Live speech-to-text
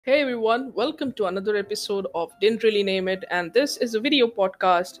Hey everyone, welcome to another episode of Didn't Really Name It, and this is a video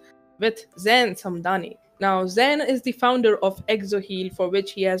podcast with Zain Samdani. Now, Zain is the founder of ExoHeal, for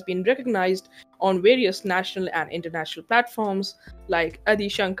which he has been recognized on various national and international platforms like Adi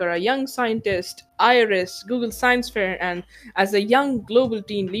Shankar, a young scientist, IRIS, Google Science Fair, and as a young global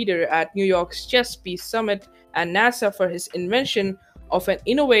teen leader at New York's Chess Peace Summit, and NASA for his invention of an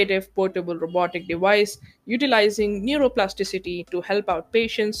innovative portable robotic device utilizing neuroplasticity to help out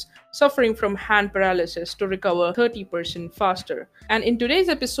patients suffering from hand paralysis to recover 30% faster. And in today's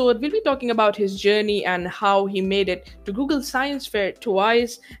episode, we'll be talking about his journey and how he made it to Google Science Fair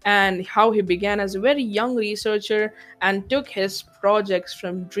twice and how he began as a very young researcher and took his projects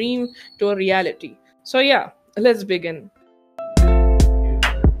from dream to a reality. So, yeah, let's begin.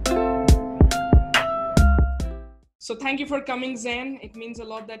 So thank you for coming, Zain. It means a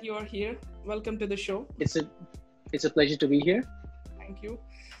lot that you are here. Welcome to the show. It's a pleasure to be here. Thank you.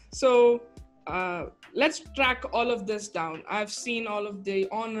 So let's track all of this down. I've seen all of the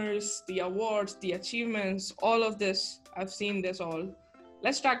honors, the awards, the achievements, all of this. I've seen this all.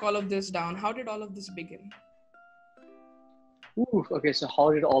 Let's track all of this down. How did all of this begin? Okay, so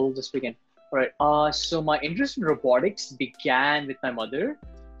how did all of this begin? All right. So my interest in robotics began with my mother.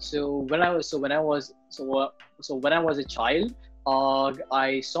 So when I was a child,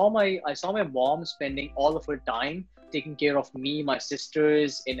 I saw my mom spending all of her time taking care of me, my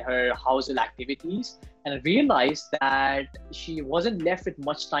sisters in her household activities, and I realized that she wasn't left with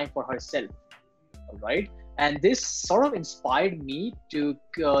much time for herself. All right, and this sort of inspired me to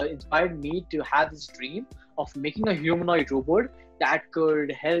have this dream of making a humanoid robot that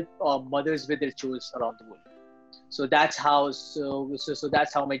could help mothers with their chores around the world. So that's how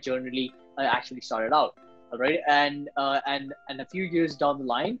my journey actually started out. All right, and a few years down the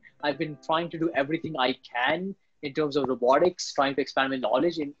line, I've been trying to do everything I can in terms of robotics, trying to expand my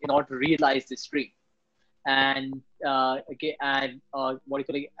knowledge in order to realize this dream. And because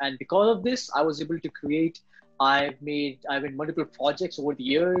of this, I was able to create. I've made multiple projects over the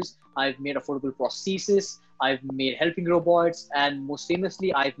years. I've made affordable prosthesis. I've made helping robots, and most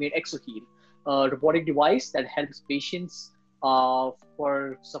famously, I've made ExoHeal, a robotic device that helps patients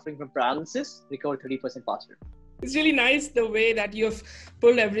for suffering from paralysis recover 30% faster. It's really nice the way that you've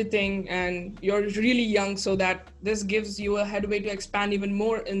pulled everything and you're really young, so that this gives you a headway to expand even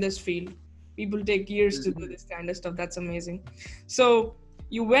more in this field. People take years to do this kind of stuff. That's amazing. So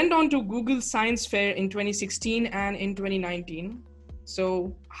you went on to Google Science Fair in 2016 and in 2019.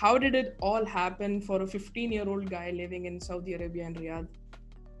 So how did it all happen for a 15-year-old guy living in Saudi Arabia and Riyadh?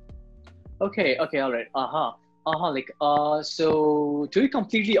 Okay, all right. So to be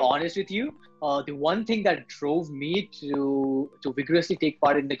completely honest with you, the one thing that drove me to vigorously take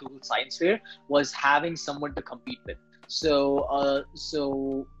part in the Google Science Fair was having someone to compete with. So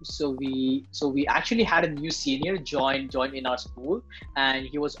we actually had a new senior join in our school, and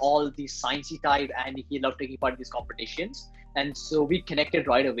he was all the sciencey type, and he loved taking part in these competitions. And so we connected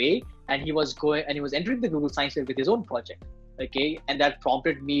right away, and he was entering the Google Science Fair with his own project. Okay, and that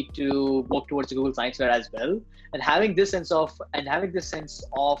prompted me to work towards the Google Science Fair as well. And having this sense of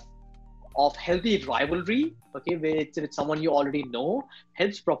healthy rivalry, okay, with someone you already know,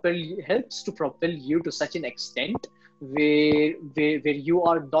 helps to propel you to such an extent where you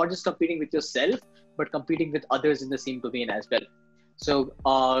are not just competing with yourself, but competing with others in the same domain as well. So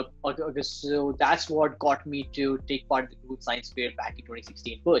that's what got me to take part in the Google Science Fair back in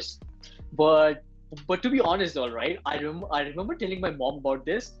 2016 first. But but to be honest, all right, I remember telling my mom about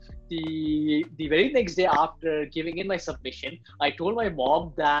this. The very next day after giving in my submission, I told my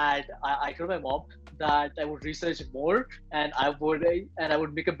mom that I would research more, and I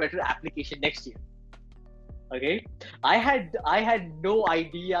would make a better application next year. Okay, I had no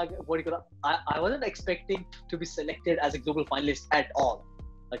idea what you could. I wasn't expecting to be selected as a global finalist at all.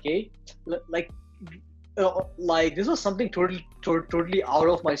 Okay, like this was something totally out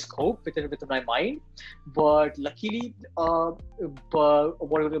of my scope within my mind. But luckily, but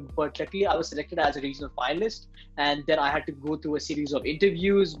luckily I was selected as a regional finalist, and then I had to go through a series of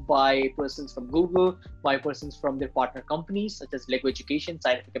interviews by persons from Google, by persons from their partner companies such as Lego Education,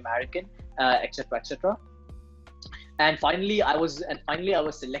 Scientific American, etc., etc. And finally I was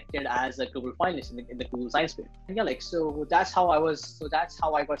selected as a global finalist in the Google Science Fair. And yeah, so that's how I got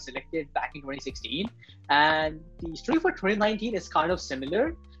selected back in 2016. And the story for 2019 is kind of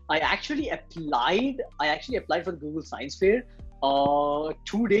similar. I actually applied for the Google Science Fair 2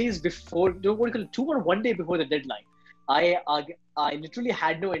 days before, no, what do you call it, 1 day before the deadline. I literally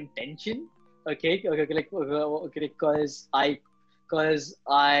had no intention, okay, because I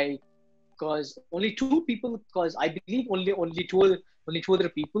because only two people, because I believe only two only two other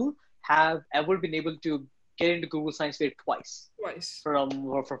people have ever been able to get into Google Science Fair twice. Twice. From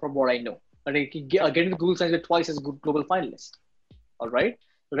what I know, and I can get into Google Science Fair twice as a global finalist. All right.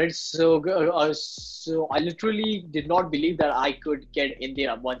 Right. So I literally did not believe that I could get in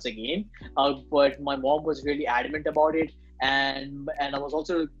there once again. But my mom was really adamant about it. And I was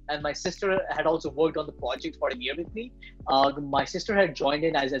also, and my sister had also worked on the project for a year with me. My sister had joined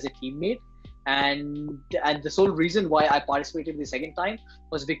in as a teammate. And the sole reason why I participated the second time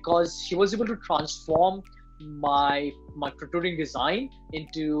was because she was able to transform my protruding design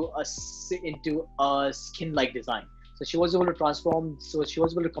into a skin-like design. So she was able to transform. So she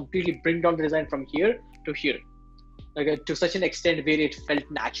was able to completely bring down the design from here to here, like to such an extent where it felt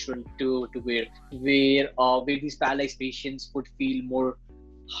natural to where these paralyzed patients would feel more,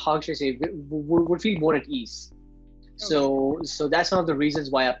 how should I say, would feel more at ease. Okay. So that's one of the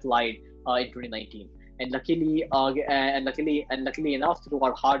reasons why I applied in 2019. And luckily enough, through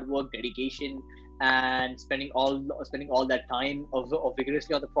our hard work, dedication, and spending all that time of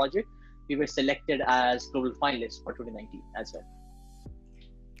vigorously on the project, we were selected as global finalists for 2019 as well.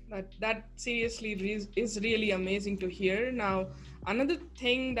 That seriously is really amazing to hear. Now, another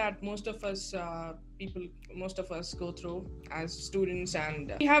thing that most of us go through as students,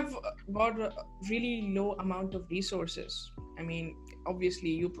 and we have got a really low amount of resources. I mean,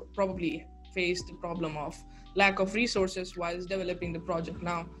 obviously, you probably faced the problem of lack of resources whilst developing the project.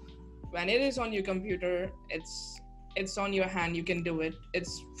 Now, when it is on your computer, it's on your hand. You can do it.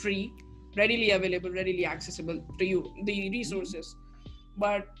 It's free, readily available, readily accessible to you, the resources.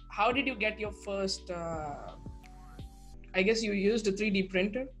 But how did you get your first, I guess you used a 3D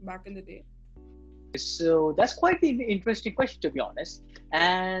printer back in the day? So that's quite an interesting question, to be honest.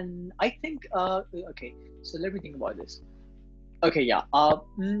 And I think, okay, so let me think about this. Okay, yeah.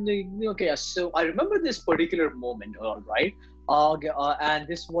 Okay, yeah. So I remember this particular moment, all right? And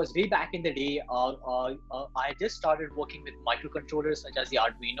this was way back in the day. I just started working with microcontrollers such as the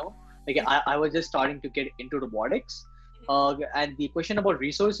Arduino. Like I was just starting to get into robotics. And the question about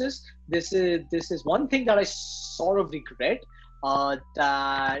resources, this is one thing that I sort of regret.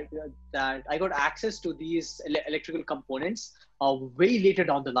 That I got access to these electrical components way later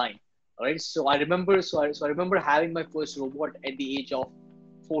down the line. All right. So I remember having my first robot at the age of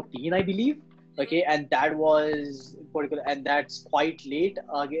 14, I believe. Okay, and that was and that's quite late.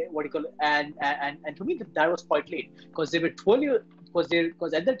 And to me that was quite late because they were 12 years.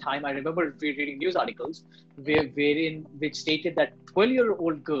 Because at that time I remember reading news articles which stated that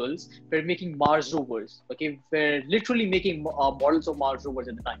 12-year-old girls were making Mars rovers. Okay, were literally making models of Mars rovers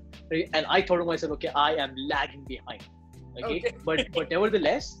at the time. And I thought to myself, okay, I am lagging behind. Okay. but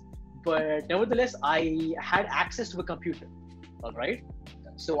nevertheless, I had access to a computer. All right.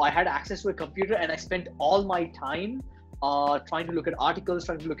 So I had access to a computer, and I spent all my time trying to look at articles,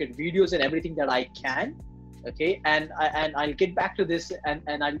 trying to look at videos, and everything that I can. Okay, and I'll get back to this,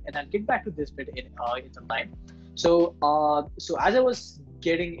 and I'll get back to this bit in some time. So as I was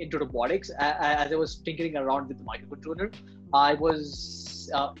getting into robotics, as I was tinkering around with the microcontroller, I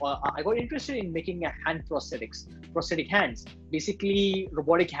got interested in making prosthetic hands, basically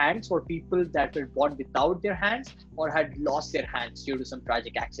robotic hands for people that were born without their hands or had lost their hands due to some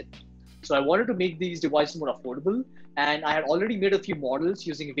tragic accident. So I wanted to make these devices more affordable, and I had already made a few models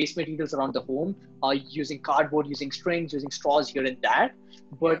using waste materials around the home, using cardboard, using strings, using straws here and there.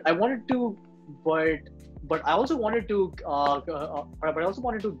 But I also wanted to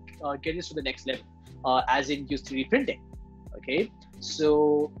get this to the next level, as in use 3D printing. Okay,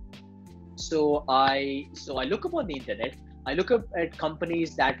 so I look up on the internet. I look up at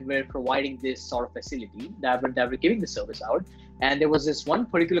companies that were providing this sort of facility, that were giving the service out, and there was this one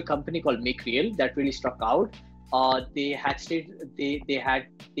particular company called MakeReal that really struck out. They had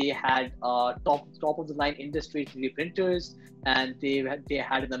top of the line industry 3D printers, and they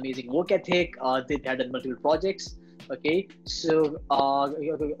had an amazing work ethic. They had done multiple projects. Okay, so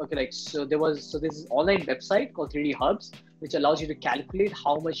there's this online website called 3D Hubs, which allows you to calculate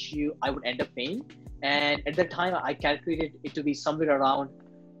how much I would end up paying. And at that time, I calculated it to be somewhere around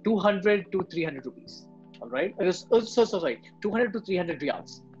 200 to 300 rupees. All right. It was, sorry, 200 to 300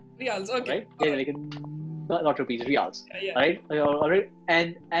 reals. Reals, okay. Right? Yeah, not rupees, reals. Yeah. All right.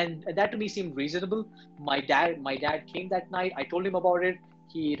 And that to me seemed reasonable. My dad came that night. I told him about it.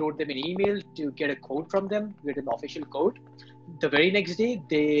 He wrote them an email to get a code from them, get an official code. The very next day,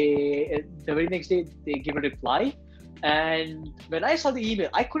 they gave a reply. And when I saw the email,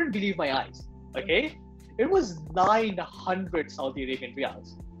 I couldn't believe my eyes. Okay, it was 900 Saudi Arabian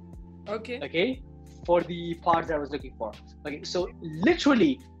reals. Okay, for the parts that I was looking for. Okay, so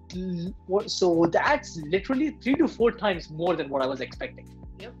literally So that's literally 3 to 4 times more than what I was expecting.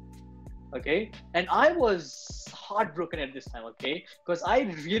 Yep. Okay, and I was heartbroken at this time. Okay, because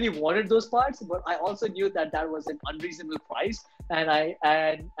I really wanted those parts, but I also knew that that was an unreasonable price, and I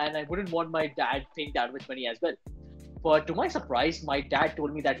wouldn't want my dad paying that much money as well. But to my surprise, my dad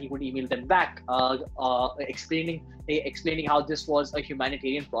told me that he would email them back, explaining how this was a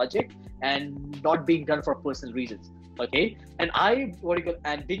humanitarian project and not being done for personal reasons. Okay, and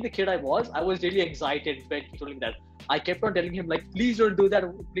and being the kid I was really excited when he told me that. I kept on telling him like, please don't do that,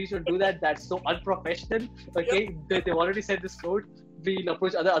 please don't do that. That's so unprofessional. Okay, they've already sent this code. We'll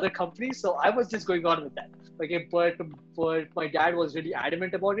approach other companies. So I was just going on with that. Okay, but my dad was really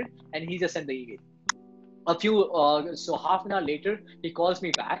adamant about it, and he just sent the email. So half an hour later he calls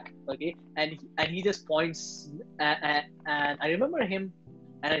me back, okay, and he just points, and I remember him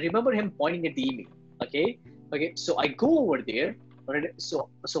pointing at the email. Okay, so I go over there, right? So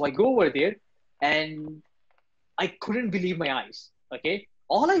I go over there, and I couldn't believe my eyes. Okay,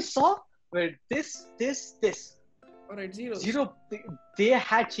 all I saw were this. All right, zeros. Zero. They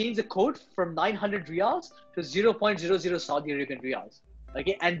had changed the code from 900 riyals to 0.00 Saudi Arabian riyals.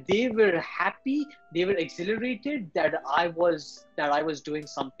 Okay, and they were happy, they were exhilarated that I was doing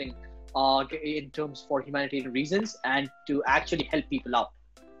something in terms for humanitarian reasons and to actually help people out.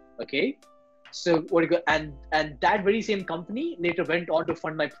 Okay, so and that very same company later went on to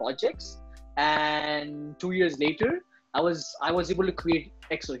fund my projects, and 2 years later I was able to create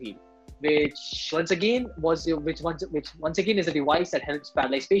ExoHeal, which once again is a device that helps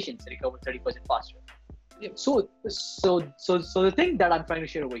paralyzed patients recover 30% faster. Yep. So the thing that I'm trying to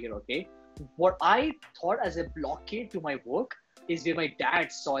share over here, okay, what I thought as a blockade to my work is where my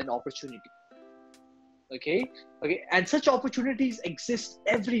dad saw an opportunity. Okay, and such opportunities exist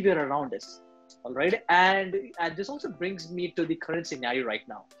everywhere around us. All right, and this also brings me to the current scenario right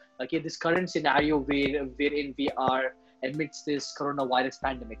now. Okay, this current scenario wherein we are amidst this coronavirus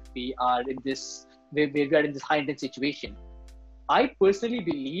pandemic, we are in this high intense situation. I personally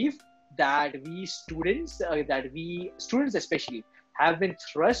believe that we students especially have been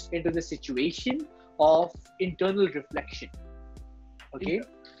thrust into the situation of internal reflection. Okay,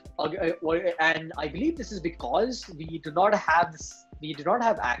 and I believe this is because we do not have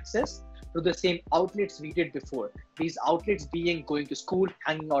access to the same outlets we did before. These outlets being going to school,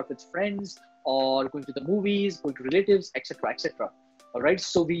 hanging out with friends, or going to the movies, going to relatives, etc., etc. All right,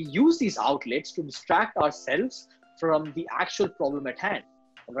 so we use these outlets to distract ourselves from the actual problem at hand.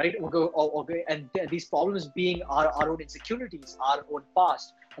 Right, okay, and these problems being our own insecurities, our own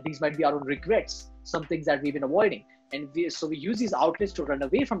past. These might be our own regrets, some things that we've been avoiding, and so we use these outlets to run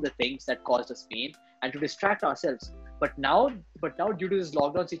away from the things that caused us pain and to distract ourselves. But now due to this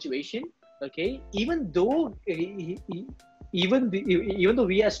lockdown situation, okay, even though we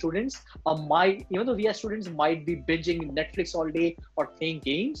as students might be binging Netflix all day or playing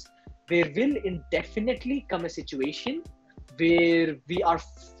games, there will indefinitely come a situation where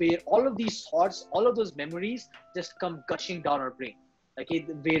all of these thoughts, all of those memories just come gushing down our brain. Okay,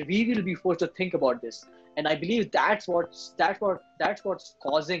 where we will be forced to think about this, and I believe that's what's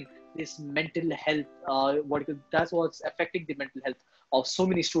causing this mental health. That's what's affecting the mental health of so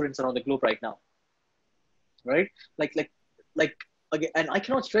many students around the globe right now. Right, like again, and I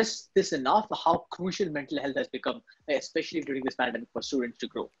cannot stress this enough how crucial mental health has become, especially during this pandemic, for students to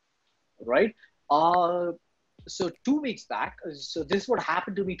grow. Right. So 2 weeks back, so this is what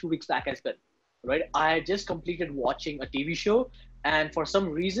happened to me 2 weeks back as well, right? I had just completed watching a TV show, and for some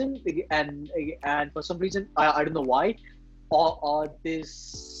reason, I don't know why,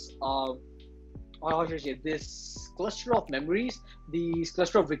 this cluster of memories, these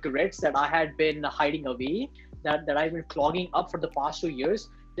cluster of regrets that I had been hiding away, that I've been clogging up for the past 2 years,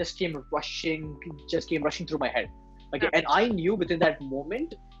 just came rushing through my head. Okay, and I knew within that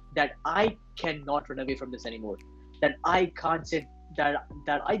moment that I cannot run away from this anymore. That I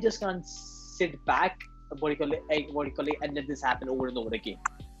just can't sit back, and let this happen over and over again,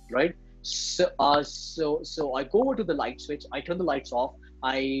 right? So I go over to the light switch. I turn the lights off.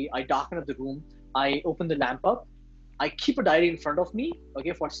 I darken up the room. I open the lamp up. I keep a diary in front of me,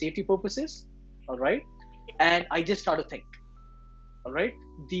 okay, for safety purposes. All right, and I just start to think. All right,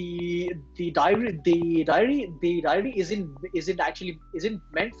 the diary isn't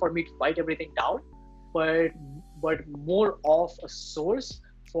meant for me to write everything down, but more of a source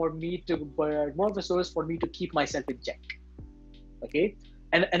for me to keep myself in check. Okay,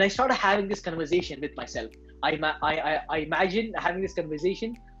 and I started having this conversation with myself. I imagine having this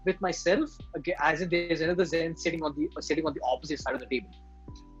conversation with myself, okay, as if there's another Zen sitting on the opposite side of the table.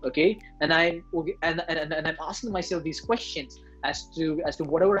 Okay, and I'm asking myself these questions as to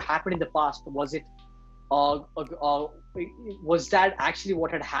whatever happened in the past. Was it was that actually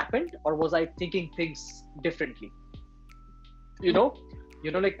what had happened, or was I thinking things differently? You know,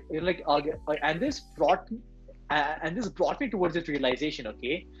 and this brought me towards this realization,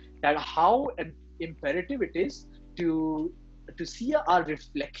 okay, that how imperative it is to see our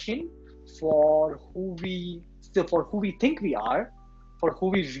reflection for who we think we are, for who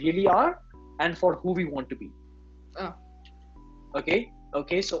we really are, and for who we want to be. Ah. Okay,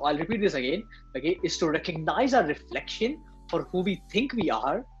 so I'll repeat this again. Okay, is to recognize our reflection for who we think we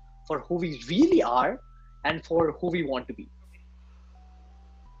are, for who we really are, and for who we want to be.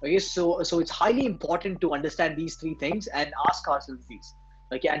 Okay, so it's highly important to understand these three things and ask ourselves these.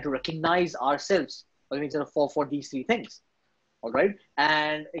 Okay, and to recognize ourselves, okay, for these three things. All right,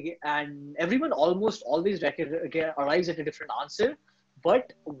 and everyone almost always arrives at a different answer,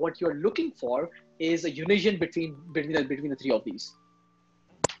 but what you're looking for is a unison between the three of these.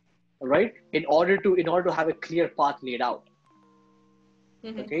 All right, in order to have a clear path laid out.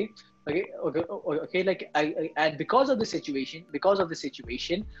 Mm-hmm. Okay. Like and because of the situation,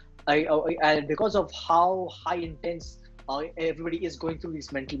 and because of how high intense everybody is going through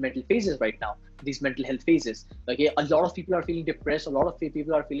these mental phases right now, these mental health phases. Okay, a lot of people are feeling depressed. A lot of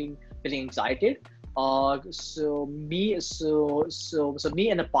people are feeling anxiety. So me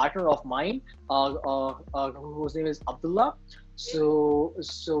and a partner of mine, whose name is Abdullah. So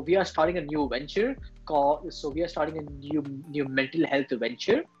we are starting a new venture we are starting a new mental health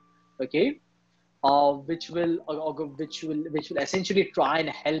venture, okay, which will essentially try and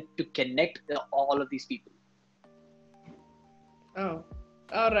help to connect all of these people. Oh,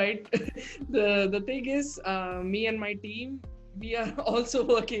 all right. The thing is, me and my team, we are also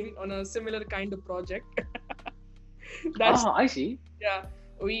working on a similar kind of project. I see. Yeah,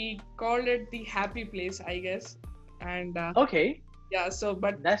 we called it the happy place, I guess. And okay. Yeah, so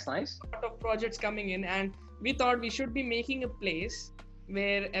but that's nice. A lot of projects coming in, and we thought we should be making a place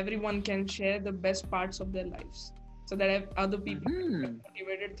where everyone can share the best parts of their lives, so that other people can get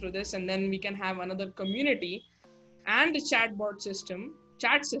motivated through this, and then we can have another community and a chat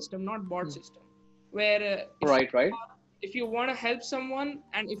system, not bot system, where if you want to help someone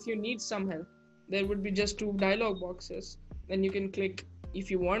and if you need some help, there would be just 2 dialog boxes. Then you can click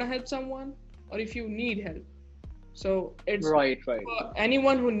if you want to help someone or if you need help. So it's right. For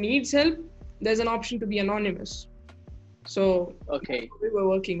anyone who needs help, there's an option to be anonymous. So okay, we were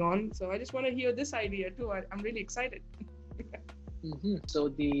working on. So I just want to hear this idea too. I'm really excited. So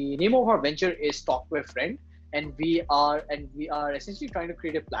the name of our venture is Talk to a Friend, and we are essentially trying to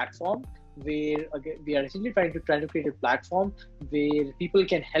create a platform where people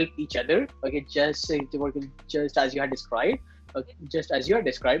can help each other. Okay, just as you had described.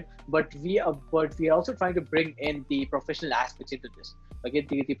 But we are also trying to bring in the professional aspects into this. Okay,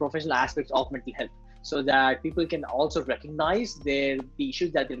 the professional aspects of mental health, so that people can also recognize the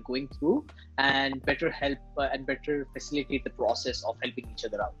issues that they're going through and better help and better facilitate the process of helping each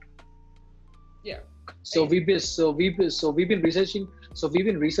other out. Yeah. So we've been researching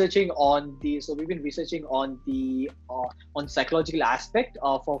on the psychological aspect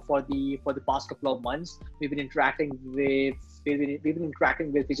for the past couple of months. We've been interacting with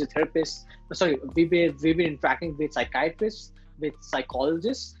physiotherapists. We've been interacting with psychiatrists, with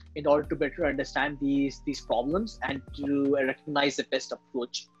psychologists, in order to better understand these problems and to recognize the best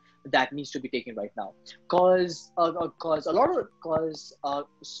approach that needs to be taken right now.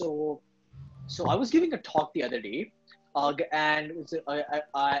 So I was giving a talk the other day, and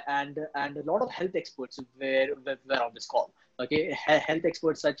a lot of health experts were on this call. Okay, health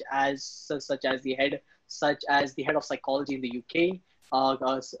experts such as the head of psychology in the UK,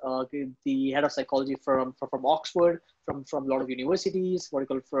 the head of psychology from Oxford, from a lot of universities, from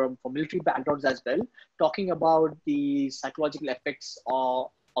military backgrounds as well, talking about the psychological effects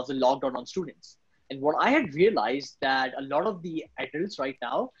of the lockdown on students. And what I had realized that a lot of the adults right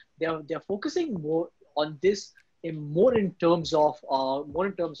now, they're focusing more on this in terms of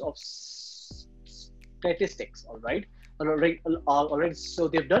statistics. All right. So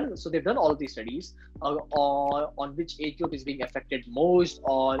they've done all of these studies on which age group is being affected most,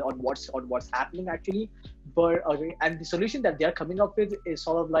 on what's happening actually. But and the solution that they're coming up with is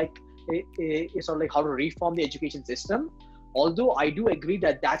sort of like how to reform the education system. Although I do agree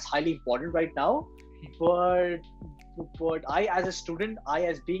that that's highly important right now, but I, as a student,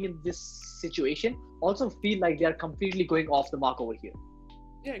 as being in this situation, also feel like they are completely going off the mark over here.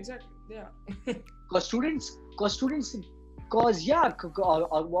 Yeah, exactly. Yeah. Because students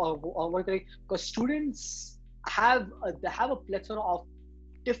have a plethora of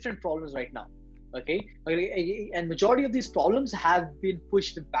different problems right now. Okay, and majority of these problems have been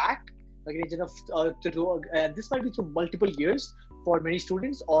pushed back. Okay, and this might be through multiple years for many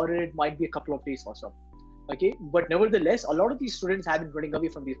students, or it might be a couple of days or so. Okay, but nevertheless, a lot of these students have been running away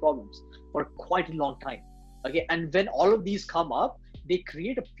from these problems for quite a long time. Okay, and when all of these come up, they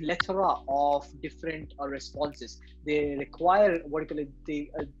create a plethora of different responses. They require what do you call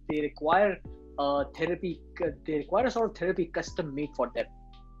it? They require therapy. They require a sort of therapy custom made for them.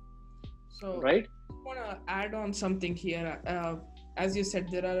 So right? I want to add on something here. As you said,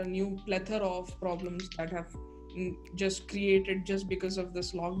 there are a new plethora of problems that have just created just because of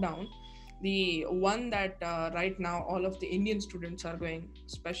this lockdown. The one that right now all of the Indian students are going,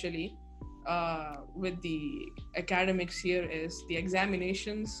 especially with the academics here, is the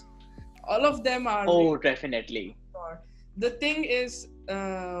examinations. All of them are. Oh, definitely. The thing is,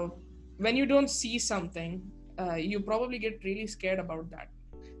 when you don't see something, you probably get really scared about that.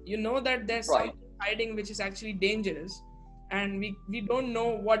 You know that there's something hiding which is actually dangerous, and we don't know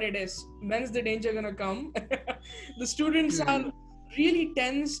what it is. When's the danger gonna come? The students are really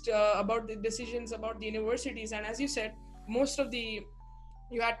tensed about the decisions about the universities, and as you said,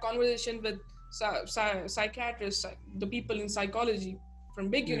 you had conversation with psychiatrists, the people in psychology from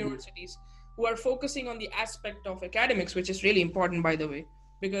big universities who are focusing on the aspect of academics, which is really important, by the way,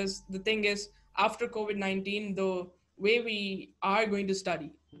 because the thing is, after COVID-19, the way we are going to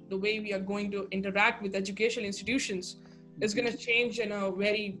study, the way we are going to interact with educational institutions is going to change in a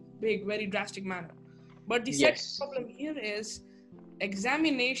very big, very drastic manner. But the second problem here is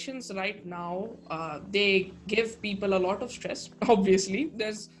examinations right now, they give people a lot of stress. Obviously,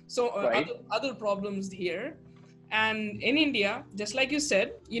 there's other problems here. And in India, just like you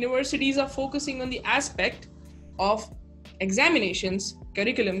said, universities are focusing on the aspect of examinations,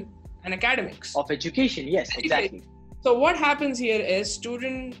 curriculum, and academics. Of education, yes, exactly. So what happens here is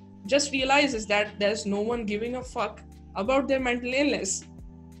student just realizes that there's no one giving a fuck about their mental illness.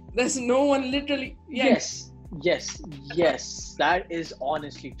 There's no one literally. Yes. That is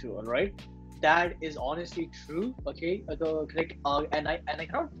honestly true. All right, that is honestly true. Okay, and I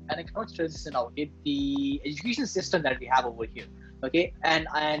cannot stress this enough. Okay, the education system that we have over here. Okay, and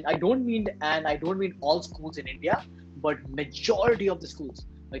I don't mean all schools in India, but majority of the schools.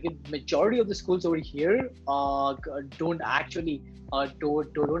 Okay, majority of the schools over here don't actually have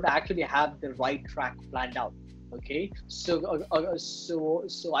the right track planned out. Okay, so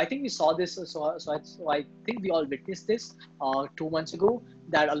I think we saw this. So I think we all witnessed this 2 months ago,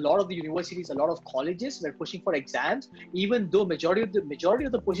 that a lot of the universities, a lot of colleges were pushing for exams, even though majority of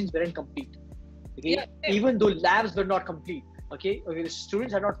the portions weren't complete. Okay, even though labs were not complete. Okay, the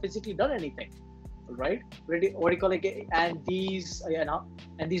students had not physically done anything. Right? What do you call it? And these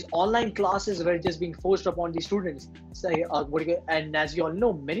online classes were just being forced upon the students. So, and as you all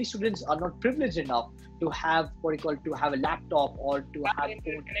know, many students are not privileged enough to have to have a laptop or to have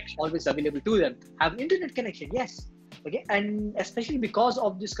phone always available to them. Have internet connection, yes. Okay, and especially because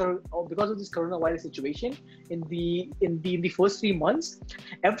of this coronavirus situation, in the first 3 months,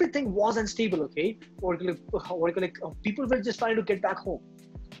 everything was unstable. Okay, people were just trying to get back home.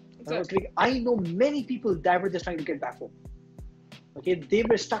 Exactly. I know many people that were just trying to get back home. Okay, they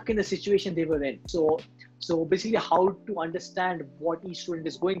were stuck in the situation they were in. So basically, how to understand what each student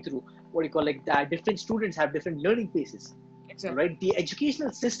is going through. That different students have different learning paces. Exactly. Right. The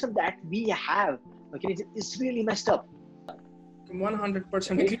educational system that we have, okay, is really messed up.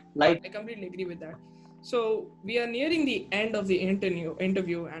 100% agree. I completely agree with that. So we are nearing the end of the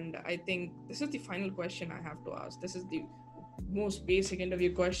interview, and I think this is the final question I have to ask. This is the most basic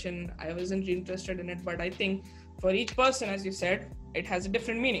interview question. I wasn't interested in it, but I think for each person, as you said, it has a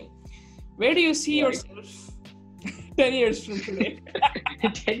different meaning. Where do you see yourself 10 years from today?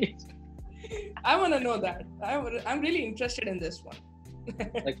 10 years. I want to know that. I'm really interested in this one.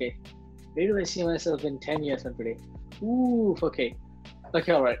 Okay. Where do I see myself in 10 years from today? Ooh, okay,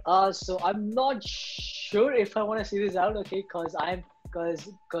 all right. So I'm not sure if I want to see this out, okay, because I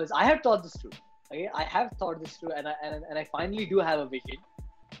have thought this through. Okay, I have thought this through, and I finally do have a vision.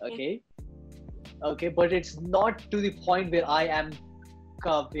 Okay, but it's not to the point where I am,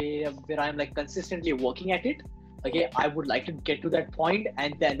 where I'm like consistently working at it. Okay, I would like to get to that point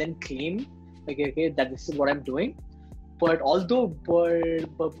and then claim, okay, that this is what I'm doing. But although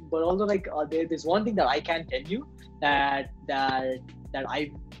there's one thing that I can tell you, that I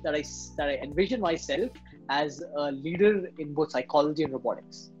envision myself as a leader in both psychology and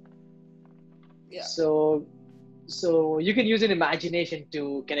robotics. Yeah. So you can use an imagination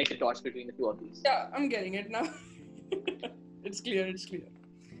to connect the dots between the two of these. Yeah, I'm getting it now. It's clear.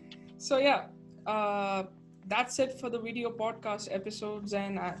 So yeah, that's it for the video podcast episodes,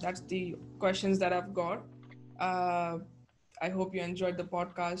 and that's the questions that I've got. Uh, I hope you enjoyed the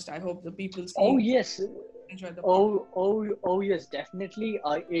podcast. I hope the people Oh seeing yes, enjoyed the podcast. oh yes, definitely.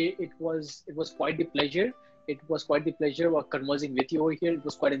 It was quite the pleasure. It was quite the pleasure of conversing with you over here. It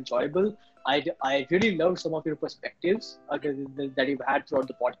was quite enjoyable. I really loved some of your perspectives that you've had throughout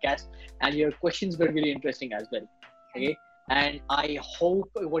the podcast, and your questions were really interesting as well. Okay, and I hope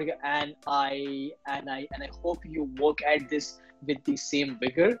and I hope you work at this with the same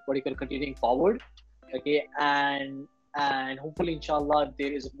vigor. What you can continuing forward. Okay, and hopefully, inshallah,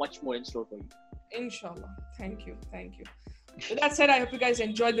 there is much more in store for you. Inshallah. Thank you. Thank you. With that said, I hope you guys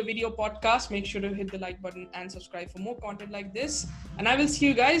enjoyed the video podcast. Make sure to hit the like button and subscribe for more content like this. And I will see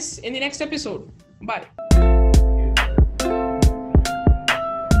you guys in the next episode. Bye.